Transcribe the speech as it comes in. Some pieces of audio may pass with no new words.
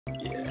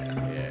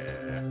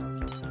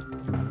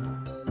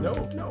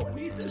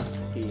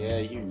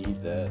you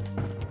need that.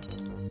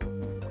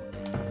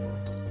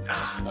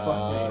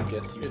 Fuck me.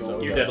 Guess you It's don't.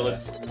 over. You're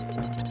deadless.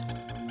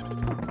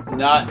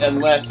 Not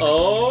unless.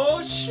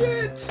 Oh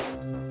shit!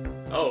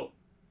 Oh.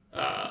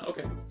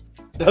 Okay.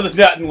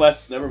 Not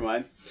unless. Never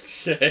mind.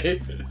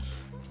 Okay.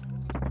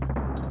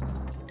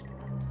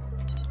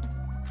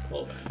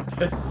 Well then.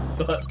 I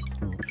thought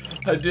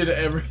I did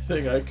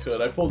everything I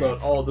could. I pulled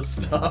out all the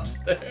stops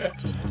there.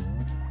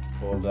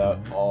 Pulled out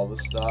all the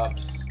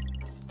stops.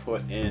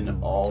 Put in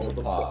all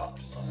the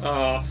pops.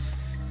 Oh,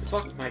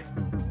 fuck my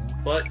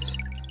butt.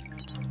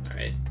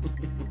 Alright.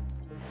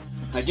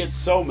 I get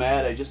so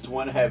mad. I just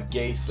want to have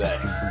gay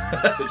sex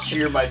to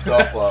cheer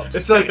myself up.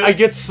 It's like I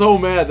get so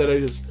mad that I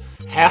just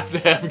have to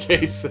have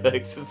gay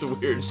sex. It's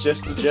weird. It's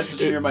just to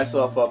cheer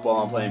myself up while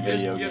I'm playing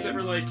video You guys games.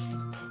 ever like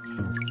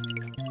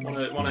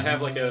wanna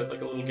have like a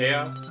little gay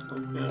off?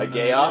 A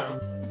gay off?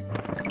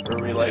 Where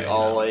we like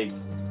all like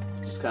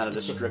just kind of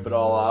just strip it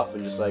all off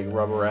and just like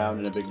rub around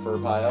in a big fur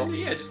pile?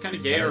 Yeah, just kind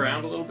of gay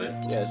around a little bit.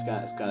 Yeah, it's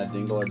kind of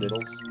dingle our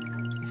diddles.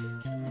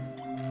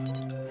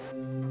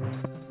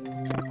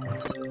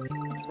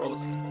 For all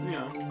the,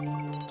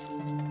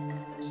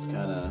 Just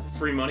kind of.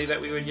 free money that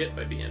we would get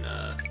by being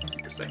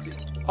super sexy.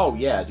 Oh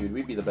yeah, dude,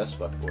 we'd be the best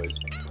fuck boys.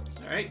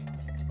 Alright.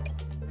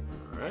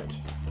 Alright.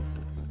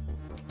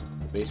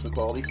 Basement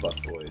quality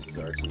fuck boys is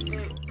our team.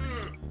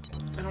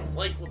 I don't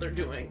like what they're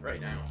doing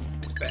right now.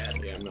 It's bad.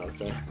 Yeah, I'm not a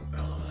fan.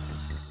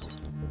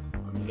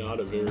 I'm not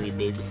a very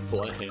big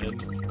flan.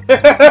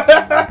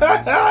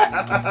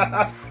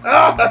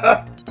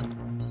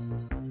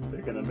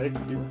 They're gonna make you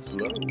do it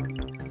slow.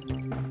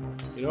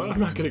 You know what? I'm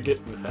not gonna get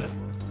in that.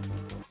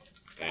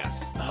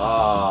 Ass.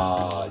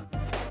 Ah,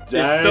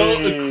 It's so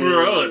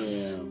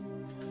gross.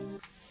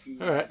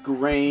 Alright.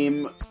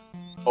 Graham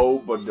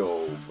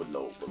Obodo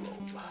below.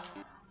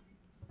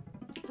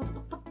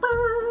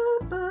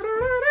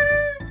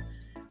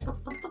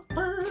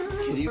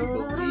 Can you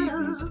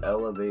believe these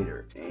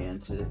elevator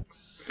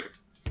antics?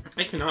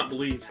 I cannot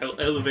believe how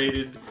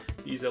elevated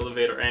these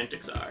elevator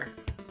antics are.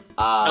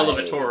 I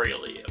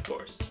Elevatorially, of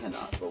course.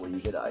 cannot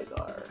believe it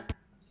either.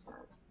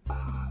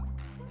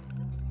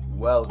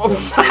 Welcome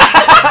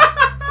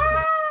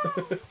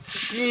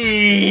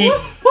to...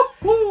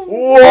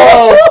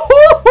 Whoa!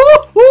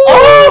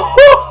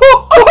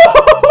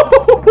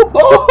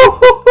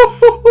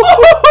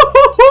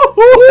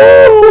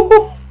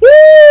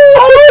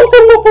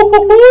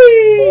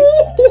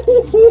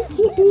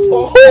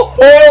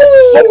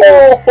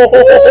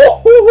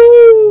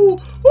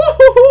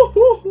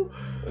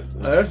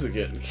 That's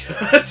getting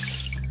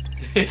cuts.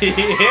 I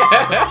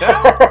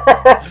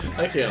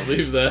can't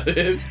leave that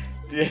in.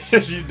 Yeah,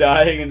 just you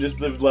dying and just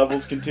the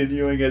levels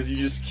continuing as you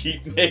just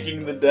keep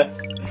making the death.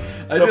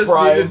 I just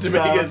needed to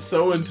sound. make it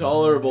so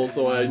intolerable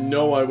so I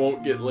know I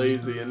won't get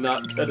lazy and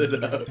not cut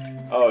it out.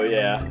 Oh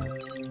yeah.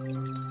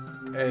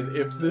 And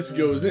if this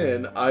goes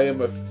in, I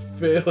am a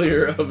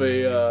failure of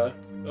a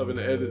of an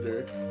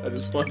editor. I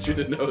just want you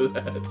to know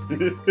that.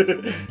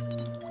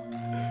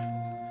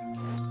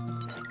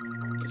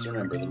 Just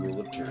remember the rule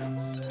of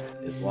turds.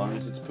 As long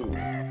as it's poop,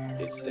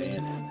 it's staying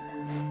in.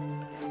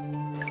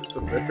 It's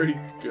a very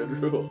good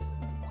rule.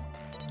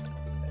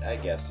 I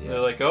guess, They're yeah.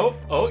 like,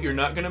 oh, you're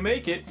not gonna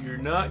make it. You're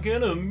not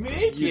gonna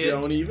make You it.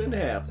 don't even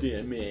have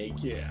to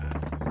make it.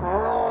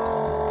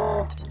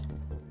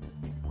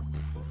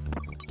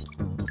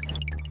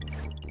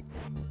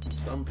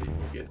 Some people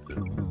get the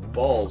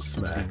balls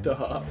smacked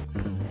off.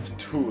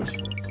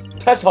 Dude,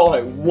 that's all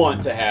I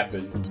want to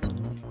happen.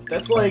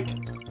 That's like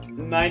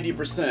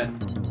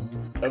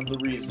 90% of the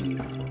reason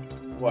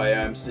why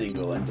I'm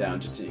single and down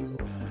to tingle.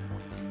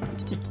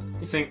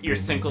 You're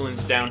single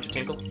and down to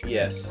tinkle?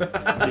 Yes,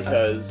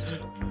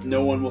 because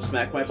no one will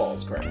smack my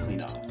balls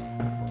clean off.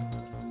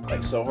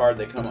 Like, so hard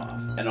they come off.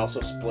 And also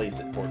splays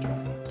it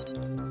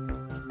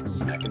 420.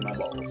 Smacking my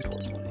balls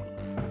 420.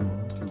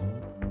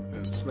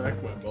 And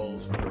smack my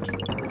balls for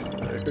it's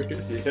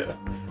hilarious. Yeah.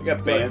 I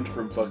got banned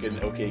from fucking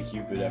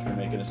OkCupid after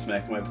making a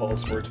Smack My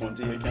Balls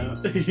 420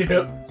 account.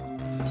 Yep.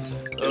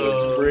 It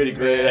was pretty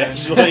great,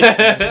 actually.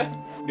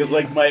 Because,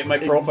 like, my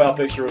profile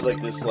picture was,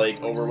 like, this,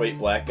 like, overweight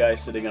black guy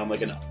sitting on,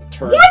 like, an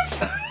turn.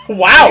 What?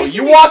 Wow, You see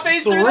you his walked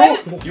face through through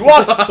that? You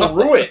walked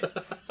through it!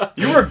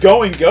 You were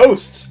going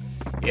ghost!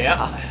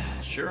 Yeah,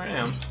 sure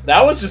am.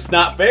 That was just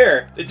not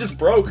fair. It just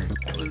broke.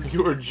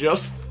 You were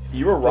just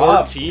You were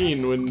robbed.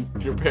 14 when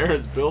your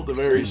parents built a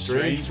very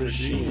strange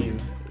machine.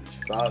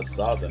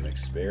 Saw them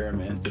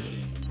experimenting.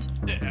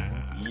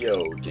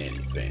 Yo,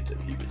 Danny Phantom,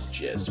 he was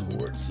just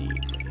 14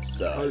 when he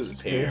saw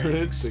his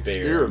parents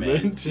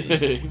experimenting.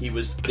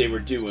 They were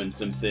doing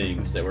some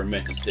things that were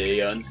meant to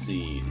stay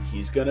unseen.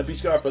 He's gonna be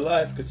scarred for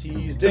life because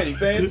he's Danny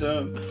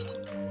Phantom.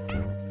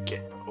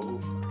 Get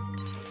over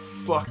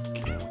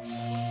fucking.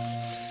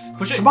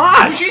 Push it. Come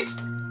on! Push it!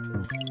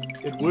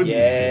 It wouldn't.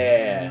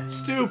 Yeah.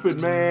 Stupid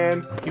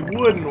man. He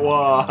wouldn't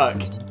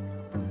walk.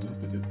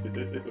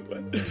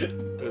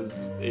 It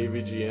was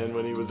AVGN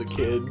when he was a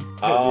kid. And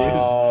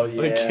Oh, he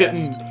was, like yeah.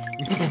 getting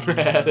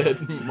mad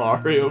at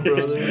Mario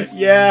Brothers.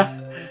 Yeah.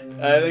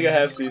 I think I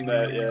have seen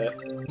that, yeah.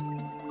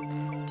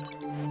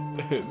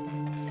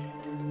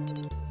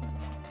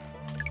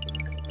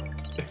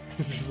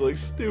 It's just like,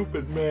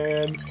 stupid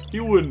man. He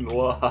wouldn't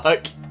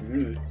walk.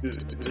 Ooh.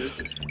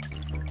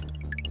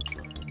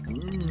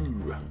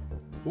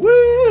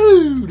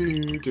 Woo!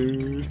 Do,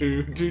 do,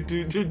 do, do,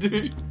 do, do,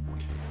 do.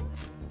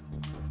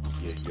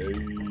 Yeah.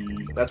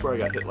 That's where I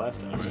got hit last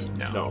time, right?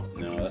 No.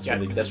 No, that's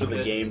where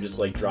the game just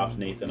like dropped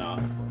Nathan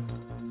off.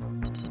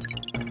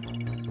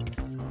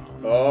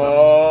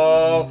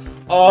 Oh!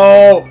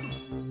 Oh!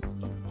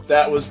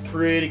 That was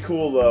pretty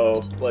cool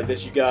though. Like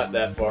that you got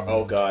that far.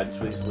 Oh god,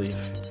 please leave.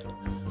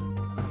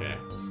 Okay.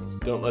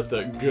 Don't let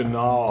the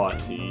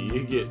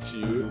gnawty get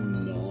you.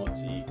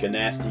 Naughty.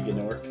 Ganasty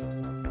Gnork.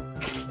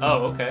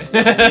 Oh, okay.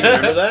 You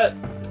remember that?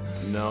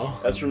 No.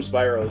 That's from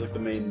Spyro. It's like the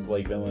main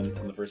like villain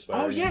from the first Spyro.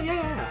 Oh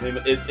yeah.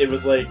 It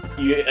was like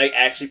you like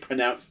actually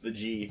pronounce the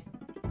G.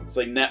 It's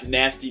like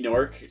nasty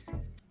Gnork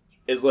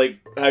is like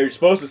how you're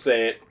supposed to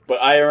say it,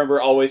 but I remember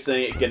always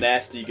saying it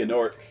Ganasty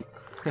Gnork.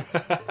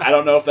 I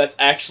don't know if that's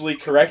actually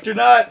correct or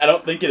not. I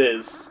don't think it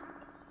is.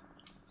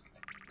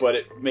 But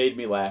it made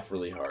me laugh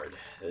really hard.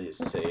 They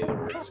just say the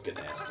words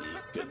Ganasty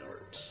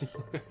Gnort.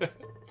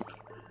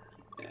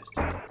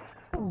 Nasty.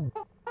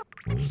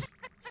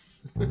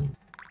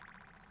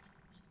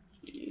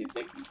 You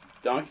think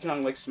Donkey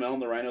Kong likes smelling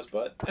the rhino's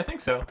butt? I think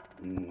so.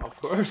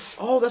 Of course.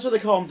 Oh, that's what they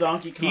call him,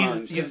 Donkey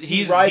Kong.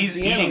 He's animals.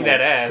 eating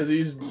that ass. Because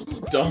he's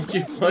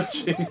donkey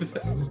punching.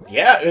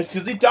 Yeah, it's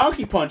because he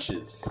donkey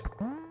punches.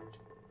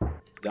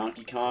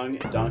 Donkey Kong,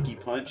 Donkey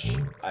Punch.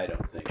 I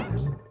don't think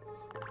there's.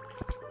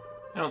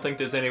 I don't think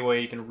there's any way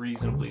you can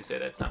reasonably say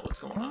that's not what's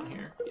going on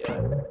here. Yeah.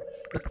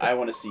 I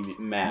want to see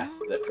math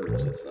that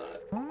proves it's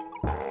not.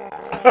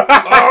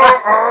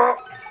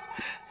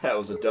 That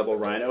was a double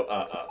rhino.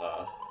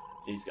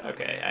 He's got.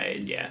 Okay,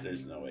 yeah.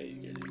 There's no way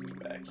you can get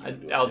back.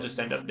 I'll just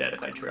end up dead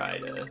if I try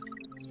to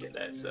get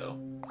that, so.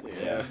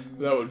 Yeah,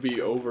 that would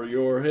be over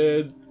your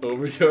head,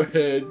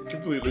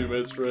 completely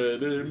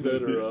misread, and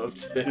better off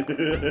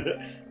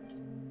dead.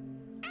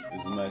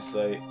 Losing my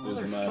sight,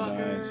 losing my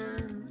mind.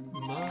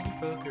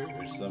 Motherfucker.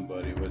 There's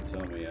somebody would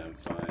tell me I'm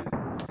fine.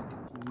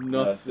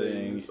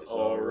 Nothing's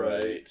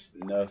alright.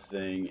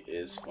 Nothing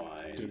is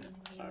fine.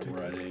 I'm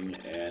running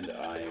and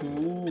I'm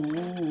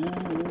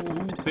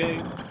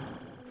pooping.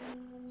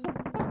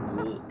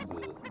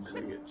 As I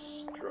get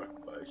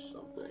struck by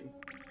something.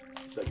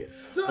 As I get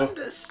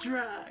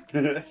thunderstruck.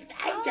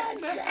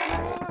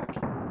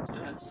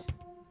 Yes.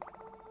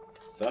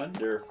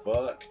 Thunder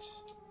fucked.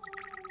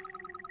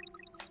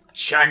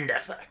 Chunda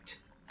fucked.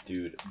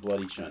 Dude,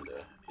 Bloody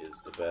Chunda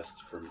is the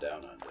best from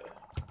down under.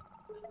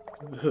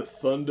 The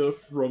thunder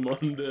from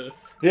under.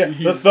 Yeah,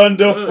 the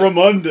thunder from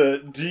under.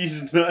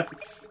 These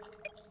nuts.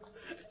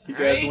 You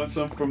guys Right? want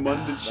some from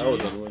under cheese? That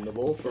was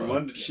unwinnable. From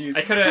under cheese.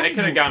 I could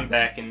have gone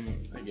back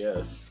and I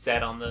guess.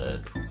 sat on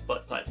the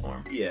butt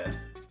platform. Yeah,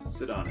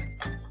 sit on it.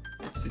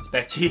 It's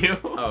back to you.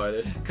 Oh, it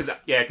is? Cause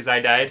I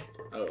died.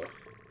 Oh.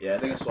 Yeah, I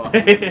think I swapped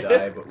when you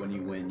die, but when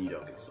you win, you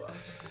don't get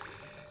swapped.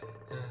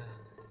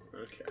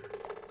 Okay.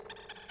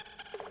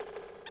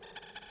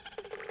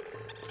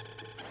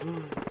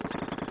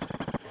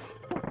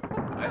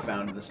 I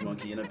found this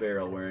monkey in a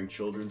barrel wearing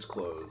children's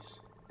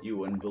clothes. You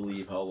wouldn't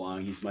believe how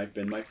long he's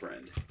been my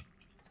friend.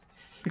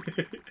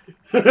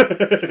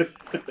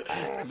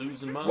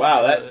 Losing my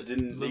Wow, butt, that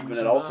didn't even losing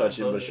at all my touch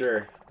him, but butt.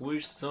 sure.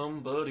 Wish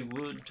somebody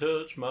would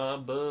touch my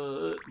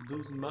butt.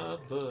 Losing my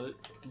butt.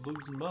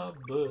 Losing my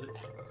butt.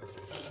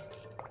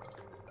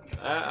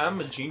 I'm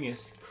a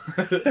genius.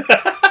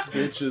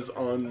 Bitches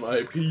on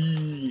my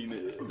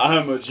penis.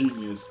 I'm a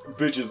genius.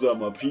 Bitches on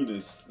my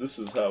penis. This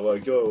is how I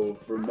go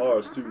from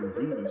Mars to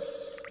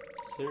Venus.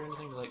 Is there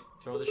anything to like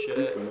throw the shit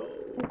at? No.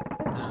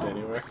 Just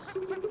anywhere.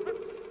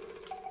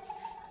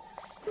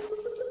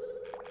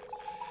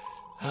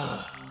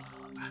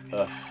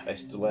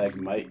 I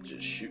might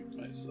just shoot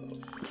myself.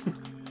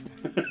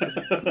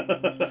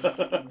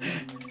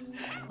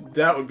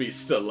 That would be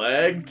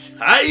stalagmite.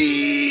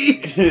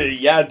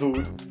 Yeah,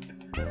 dude.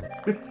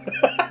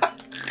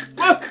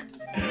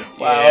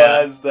 Wow,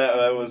 Yeah.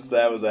 that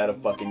was out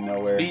of fucking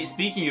nowhere.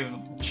 Speaking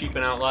of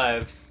cheaping out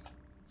lives,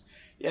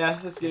 Yeah,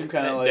 this game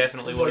kind that of like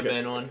definitely just would have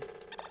like been one.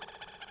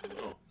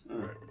 Oh.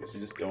 I guess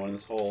you just go in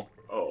this hole.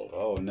 Oh.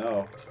 Oh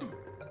no,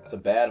 it's a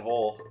bad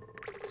hole.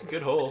 It's a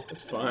good hole.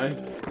 That's fine.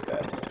 It's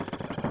bad.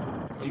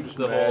 I'm just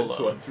the mad, hole,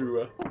 so I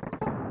threw a...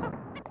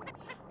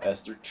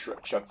 Esther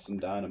chucked some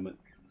dynamite.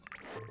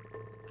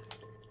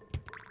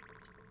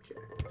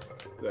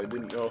 I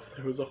didn't know if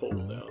there was a hole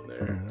down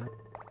there.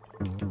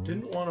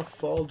 Didn't want to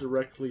fall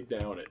directly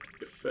down it,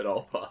 if at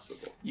all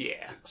possible.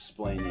 Yeah.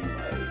 Explaining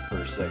my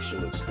first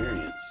sexual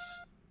experience.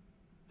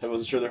 I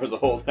wasn't sure there was a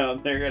hole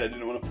down there, and I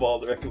didn't want to fall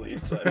directly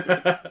inside of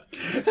it.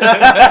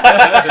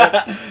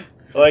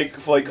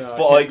 like No,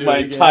 my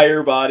again.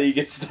 entire body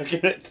gets stuck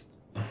in it.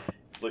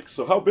 It's like,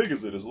 so how big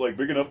is it? Is it like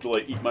big enough to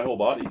like eat my whole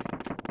body?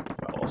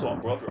 Also,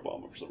 I'm Barack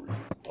Obama for some reason.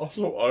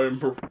 Also, I'm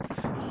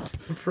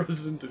the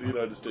President of the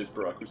United States,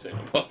 Barack Hussein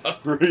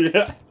Obama.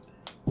 Yeah.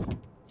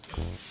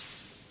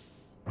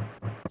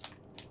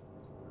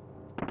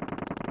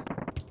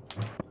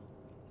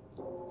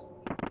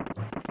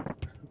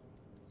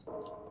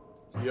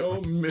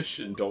 Your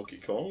mission, Donkey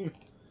Kong.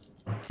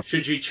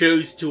 Should you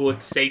choose to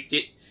accept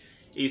it,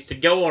 is to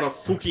go on a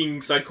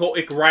fucking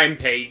psychotic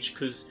rampage,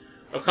 because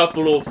a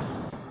couple of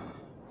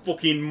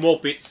fucking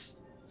muppets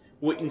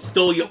wouldn't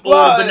steal your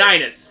all the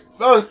bananas.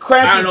 Oh,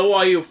 crap! I don't know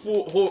why you're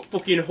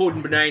fucking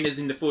holding bananas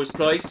in the first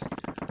place,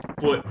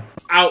 but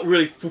I don't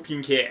really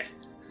fucking care.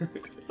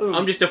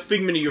 I'm just a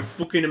figment of your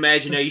fucking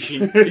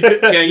imagination.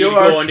 Telling you to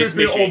go on this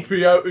mission. On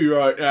peyote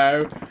right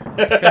now.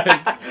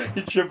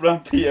 You're tripping on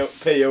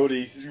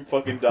peyote, you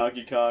fucking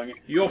Donkey Kong.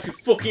 You're off your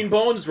fucking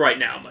bones right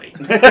now, mate.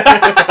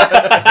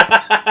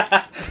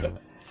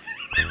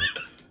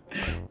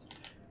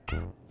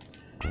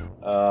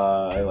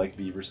 I like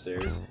beaver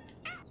stairs.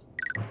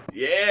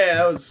 Yeah,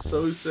 that was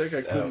so sick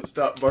I couldn't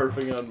stop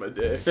barfing on my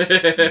dick.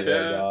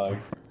 Yeah, dog.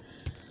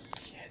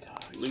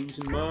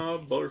 Losing my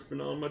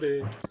barfing on my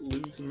dick.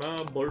 Losing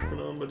my barfing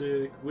on my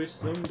dick. Wish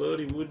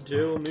somebody would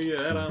tell me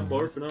that I'm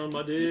barfing on my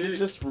You dick.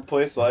 just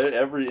replace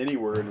any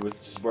word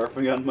with just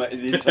barfing on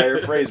the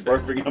entire phrase,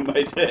 barfing on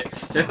my dick.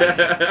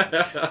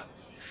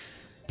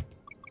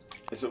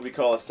 It's what we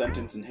call a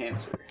sentence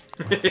enhancer.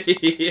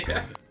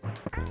 Yeah.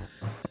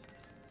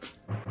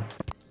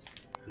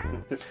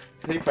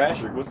 Hey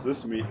Patrick, what's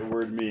this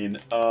word mean?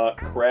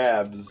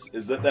 Crabs.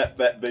 Is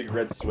that big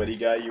red sweaty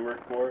guy you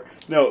work for?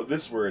 No,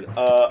 this word.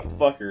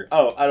 Fucker.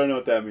 Oh, I don't know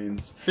what that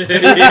means.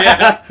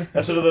 Yeah.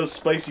 That's one of those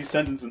spicy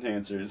sentence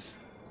enhancers.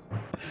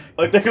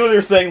 Like, they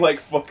were saying, like,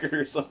 fucker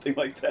or something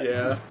like that.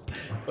 Yeah.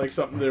 Like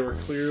something they were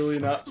clearly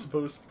not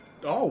supposed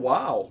to... Oh,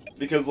 wow.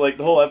 Because, like,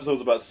 the whole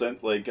episode's about,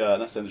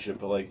 not censorship,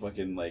 but, like,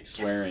 fucking, like,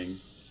 swearing.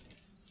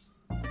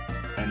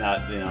 And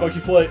not, you know... Funky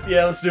flight.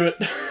 Yeah, let's do it.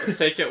 Let's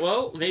take it.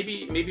 Well,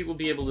 maybe we'll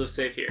be able to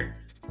save here.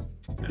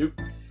 Nope.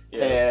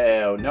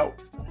 Hell no.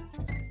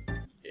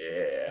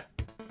 Yeah.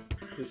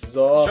 This is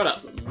awesome,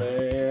 Shut up.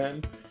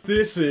 man.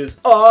 This is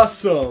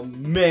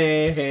awesome,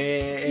 man.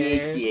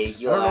 Yeah, I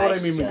don't know what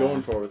I'm even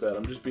going for with that.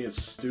 I'm just being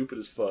stupid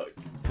as fuck.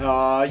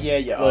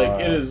 Yeah. Like,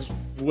 it is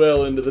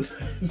well into the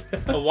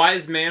night now. A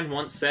wise man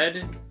once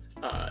said,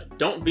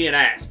 don't be an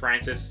ass,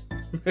 Francis.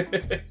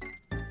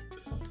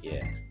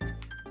 Yeah.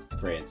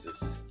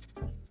 Francis.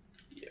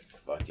 You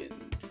fucking...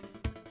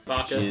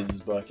 Baka.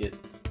 jizz bucket.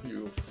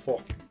 You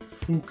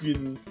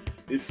fucking...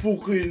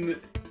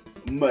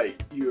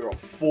 Mate, you're a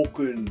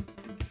fucking...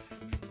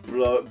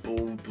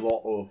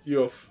 blotter.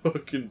 You're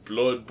fucking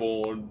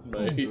bloodborne,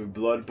 mate.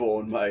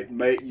 Bloodborne, mate.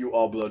 Mate, you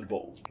are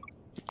bloodborne.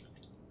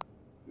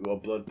 You are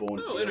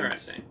bloodborne. Oh,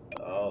 interesting.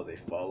 Oh, they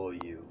follow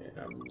you.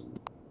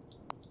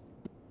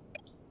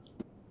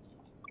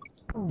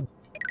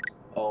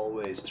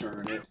 Always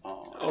turn it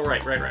on. Oh,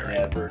 right.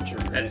 Never turn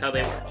That's it how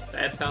they off. work.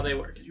 That's how they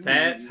work.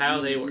 That's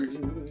how they work.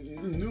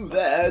 Knew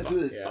that.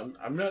 Yeah,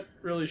 I'm not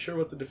really sure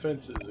what the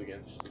defense is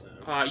against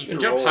them. You can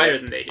jump higher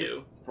than they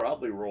do.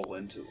 Probably roll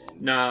into them.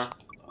 Nah,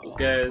 those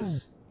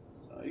guys.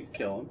 You can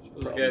kill them.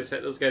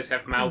 Those guys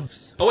have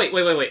mouths. Oh wait.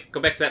 Go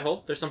back to that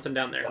hole. There's something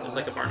down there. There's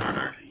like a barn.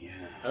 Yeah.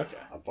 Okay.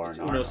 A barn.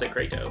 Uno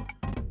secreto.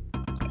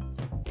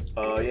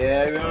 Oh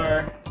yeah, we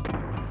are.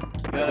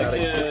 Gotta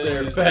get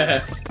there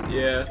fast.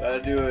 Yeah.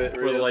 Gotta do it.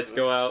 Before the lights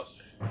go out.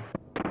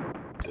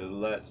 The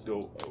lights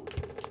go out.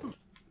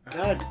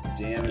 God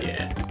damn it.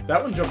 Yeah.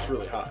 That one jumps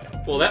really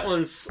high. Well, that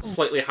one's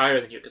slightly higher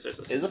than you because there's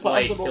a Is it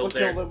slight possible hill to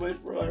there. kill them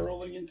by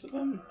rolling into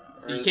them?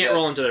 Or You is can't that...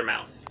 roll into their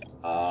mouth.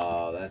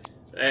 Oh,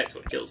 That's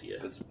what kills you.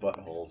 that's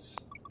buttholes.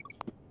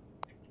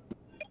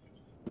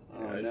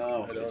 Oh I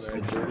no, don't it's the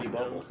actually dirty know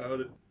bubble. how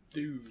to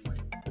do them.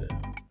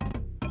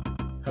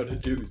 How to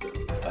do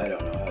them. I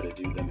don't know how to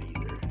do them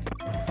either.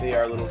 They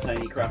are little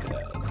tiny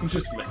crocodiles.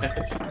 Just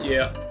mash.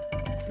 Yeah.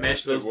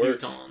 Mash those It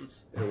works.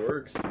 boutons. It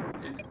works.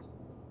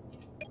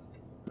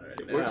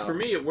 It works for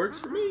me. It works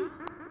for me.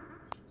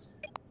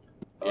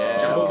 Oh, Yeah,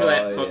 jump over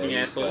that yeah, fucking you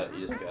just asshole.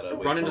 you just gotta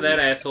wait Run till into that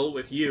it's- asshole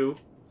with you.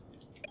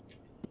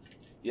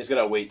 You just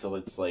gotta wait till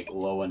it's like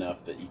low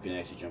enough that you can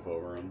actually jump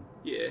over them.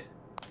 Yeah.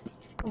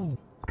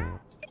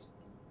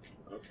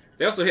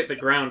 They also hit the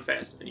ground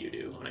faster than you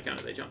do on account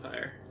of they jump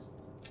higher.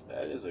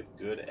 That is a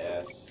good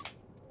ass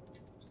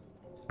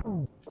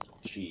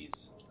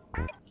cheese.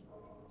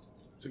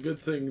 It's a good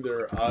thing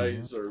their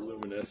eyes are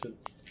luminescent.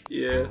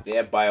 Yeah. They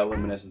have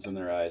bioluminescence in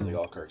their eyes like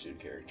all cartoon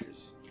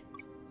characters.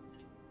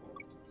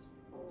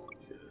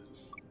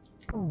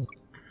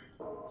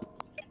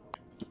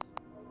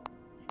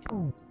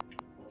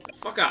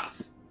 Fuck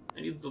off.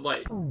 I need the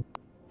light. Alright.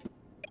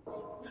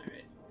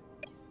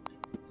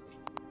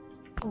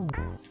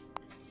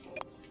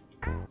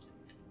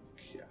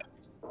 Yeah.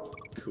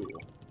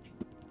 Cool.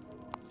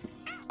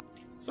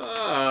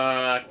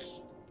 Fuck.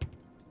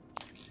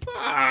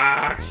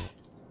 Fuck.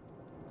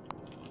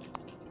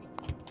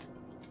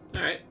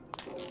 Alright.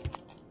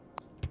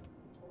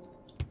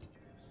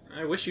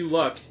 I wish you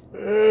luck.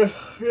 Yeah.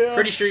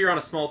 Pretty sure you're on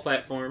a small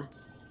platform.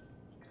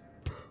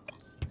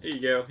 There you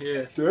go,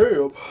 yeah.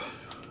 Damn.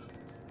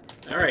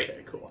 Alright.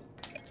 Okay, cool.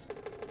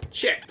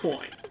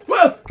 Checkpoint.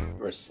 Whoa!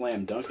 Or a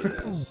slam dunk in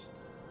this.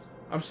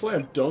 I'm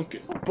slam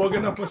dunking.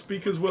 Bugging off my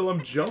speakers while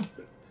I'm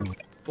jumping.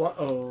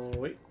 Oh,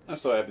 wait. I'm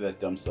so happy that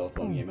dumb cell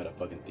phone game had a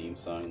fucking theme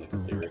song, like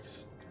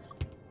lyrics.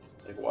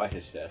 Like, why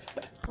did it have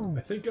that?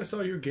 I think I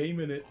saw your game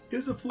in it.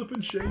 Is a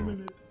flippin' shame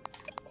in it.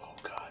 Oh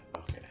god,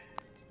 okay.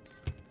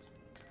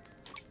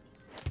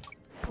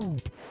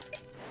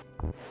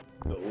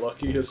 The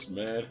luckiest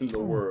man in the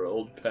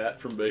world, Pat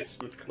from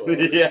Basement Club.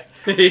 Yeah.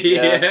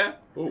 Yeah.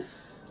 Oh,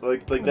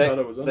 Like I thought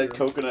it was under that him.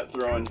 coconut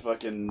throwing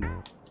fucking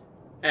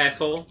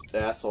Asshole.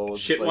 asshole.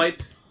 Was Shit just like,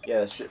 wipe.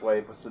 Yeah, the shit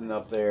wipe was sitting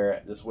up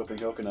there just whipping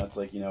coconuts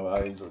like, you know,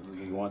 how he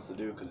wants to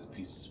do because he's a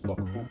piece of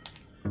fucking poop.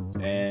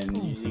 And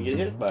you get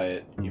hit by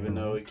it, even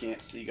though he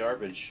can't see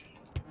garbage.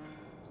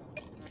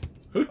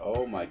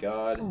 Oh my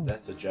god,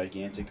 that's a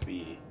gigantic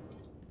bee.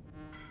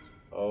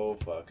 Oh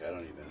fuck, I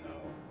don't even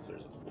know if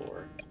there's a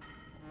floor.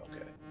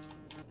 Okay.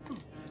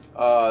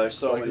 There's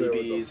so It's like many there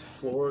was a bees.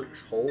 floor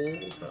this whole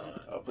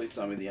time. Oh, please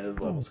tell me the end of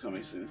the level's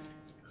coming soon.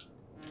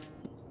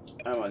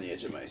 I'm on the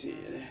edge of my seat.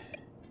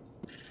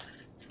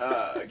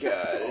 Oh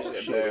god,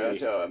 it's a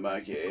bear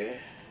monkey.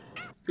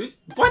 Who's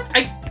what?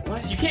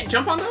 What? You can't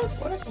jump on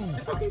those? What? I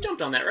fucking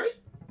jumped on that, right?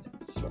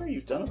 I swear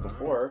you've done it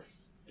before.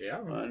 Yeah.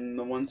 On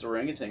the ones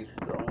orangutans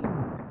were throwing.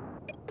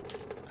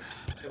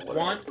 I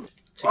want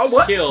to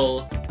what?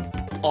 kill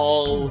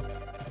all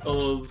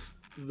of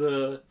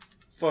the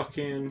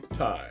fucking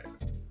Time.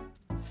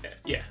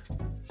 yeah.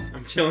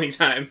 I'm killing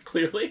time,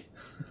 clearly.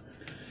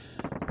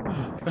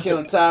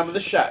 Killing time with a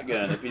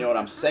shotgun, if you know what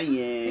I'm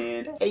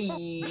saying.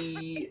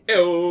 Hey.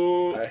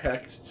 Oh. I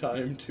hacked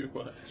time too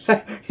much.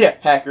 Yeah,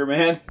 hacker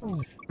man.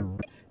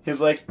 He's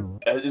like,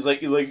 who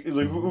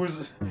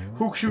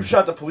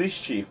shot the police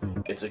chief?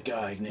 It's a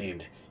guy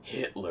named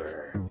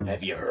Hitler.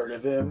 Have you heard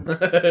of him?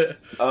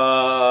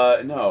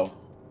 No.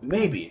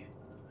 Maybe.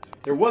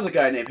 There was a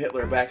guy named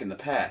Hitler back in the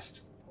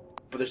past.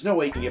 But there's no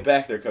way you can get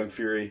back there, Kung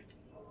Fury.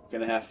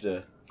 Gonna have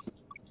to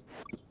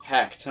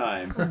hack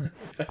time.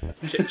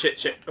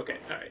 Shit. Okay,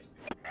 alright.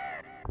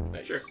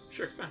 Nice.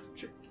 Sure, fine,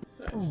 sure.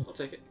 Nice. I'll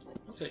take it.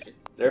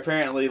 They're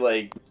apparently,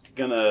 like,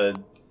 gonna,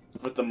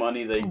 with the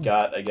money they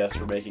got, I guess,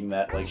 for making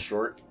that, like,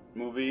 short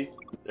movie,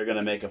 they're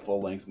gonna make a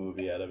full-length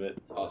movie out of it.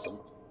 Awesome.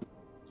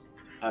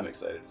 I'm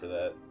excited for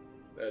that.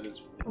 That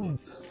is.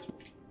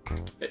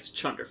 It's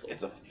chunderful.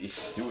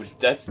 Dude,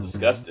 that's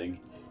disgusting.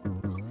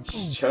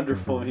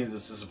 Chunderful means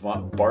it's just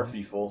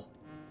barfyful.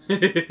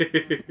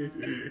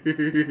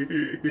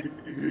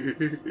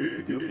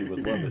 Goofy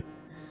would love it.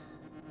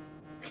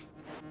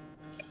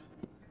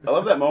 I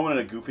love that moment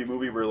in a Goofy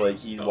movie where, like,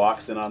 he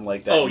walks in on,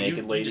 like, that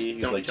naked lady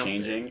who's, like,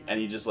 changing, and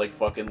he just, like,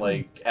 fucking,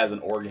 like, has an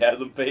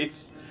orgasm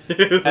face,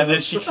 and then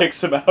she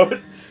kicks him out.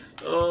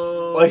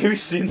 Oh. Like, have you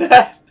seen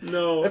that?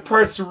 No. That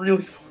part's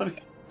really funny.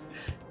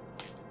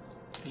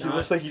 He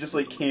looks like he just,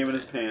 like, came in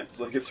his pants.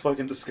 Like, it's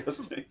fucking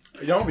disgusting.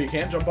 You don't, but you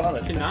can't jump on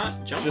it. Cannot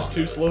It's jump just on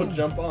too this. slow to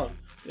jump on.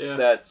 Yeah.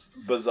 That's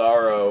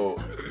bizarro.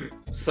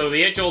 So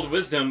the age-old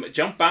wisdom,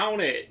 jump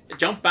on it,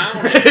 jump on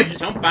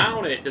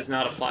it, does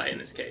not apply in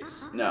this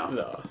case. No.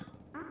 No.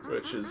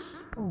 Which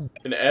is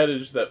an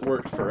adage that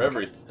worked for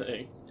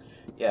everything.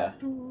 Yeah.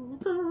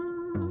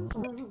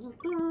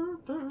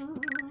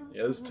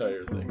 Yeah, this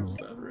tire thing's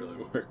not really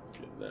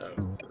working now.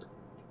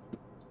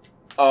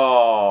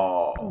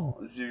 Oh,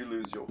 did you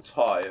lose your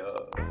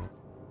tire?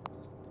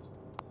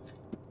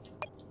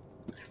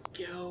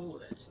 Go,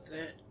 that's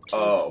that.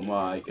 Oh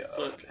my god.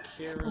 Fuck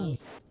Carol.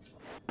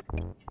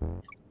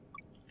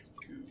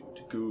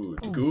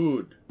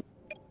 Good.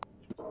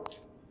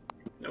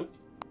 Nope.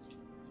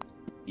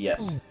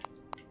 Yes.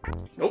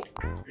 Nope.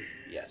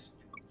 Yes.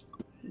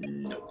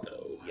 Nope.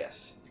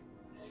 Yes.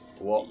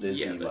 Walt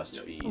Disney Yeah, but must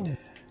no. feed.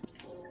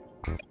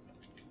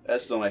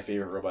 That's still my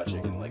favorite Robot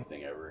Chicken like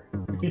thing ever.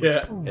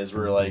 Yeah. Is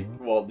where like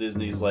Walt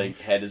Disney's like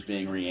head is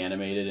being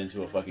reanimated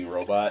into a fucking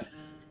robot,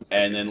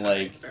 and then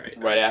like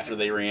right after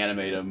they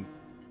reanimate him,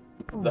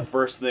 the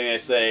first thing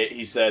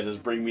he says is,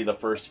 "Bring me the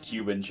first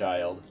Cuban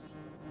child."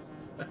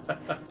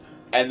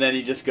 And then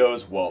he just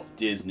goes, "Walt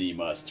Disney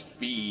must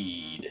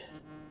feed."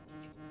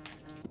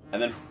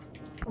 And then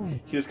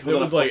he just goes It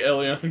on was a like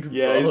Elian Gonzalez.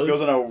 yeah, he just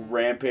goes on a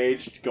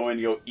rampage, going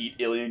to go eat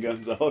Elian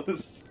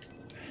Gonzalez.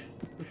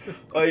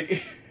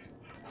 Like,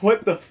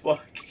 what the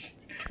fuck?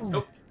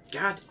 Oh,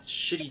 God,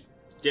 shitty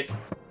dick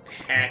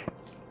hat.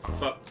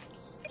 Fuck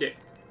stick.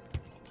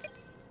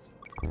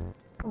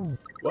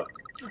 What?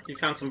 Oh, you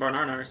found some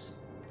bananars.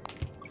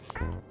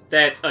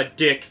 That's a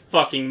dick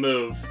fucking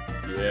move.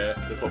 Yeah.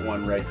 They put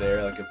one right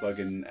there, like a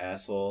fucking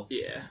asshole.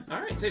 Yeah.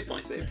 Alright, save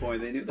point. Save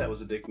point. They knew that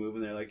was a dick move,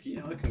 and they're like, you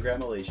know,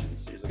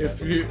 congratulations. Here's a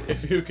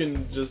If you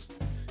can just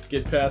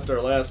get past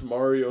our last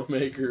Mario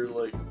Maker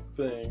like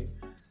thing.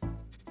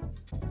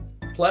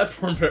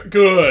 Platform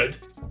good.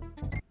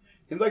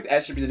 Seems like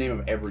that should be the name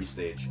of every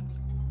stage.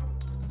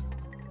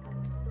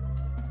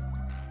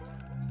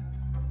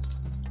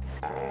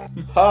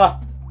 Ha!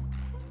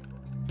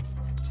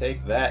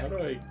 Take that. How do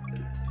I?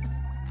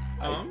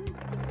 I'm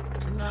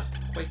not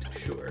quite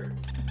sure.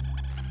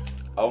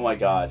 Oh my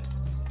god.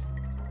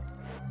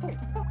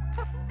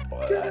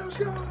 Boy, that's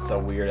a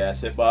weird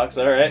ass hitbox,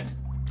 alright.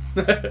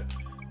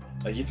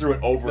 Like, he threw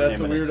it over That's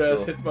him. a and weird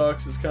ass still...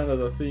 hitbox is kind of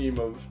the theme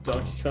of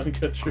Donkey Kong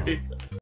Country.